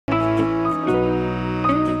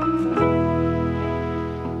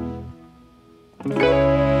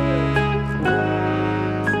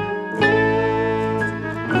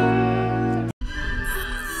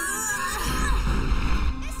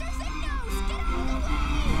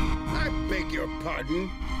pardon?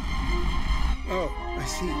 Oh, I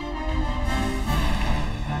see.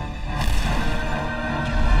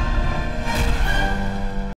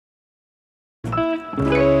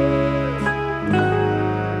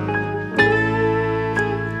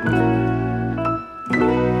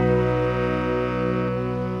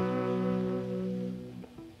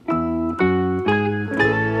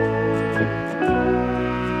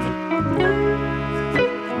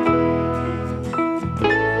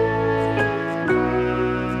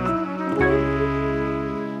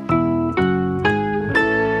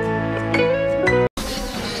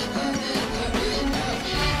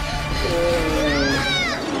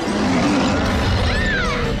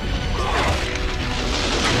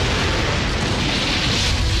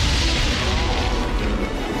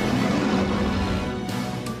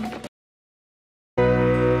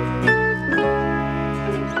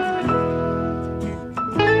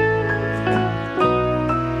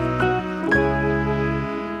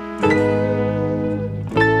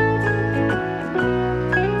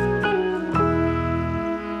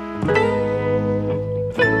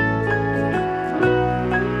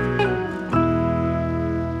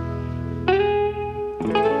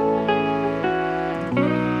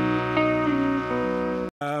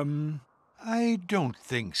 I don't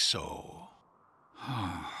think so.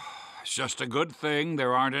 It's just a good thing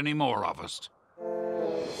there aren't any more of us.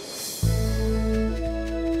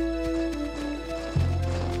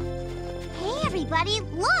 Hey, everybody,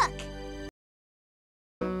 look!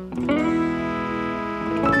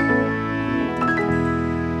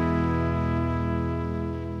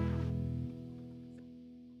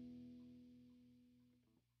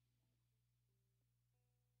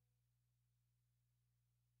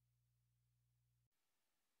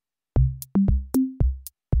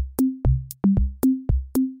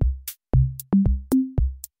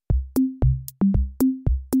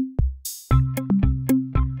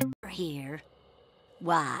 Here.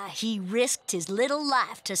 Why, he risked his little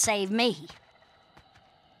life to save me.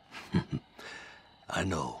 I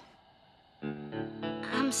know.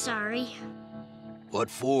 I'm sorry. What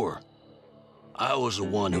for? I was the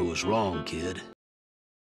one who was wrong, kid.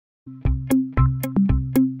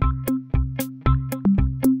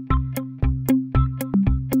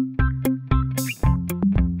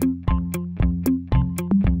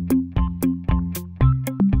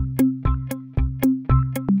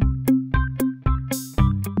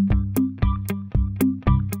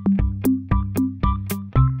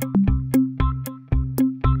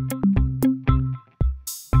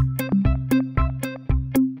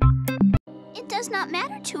 It does not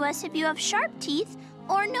matter to us if you have sharp teeth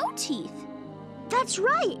or no teeth. That's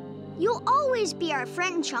right. You'll always be our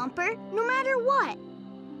friend, Chomper, no matter what.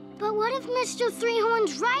 But what if Mr. Three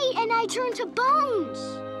Horn's right and I turn to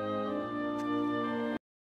bones?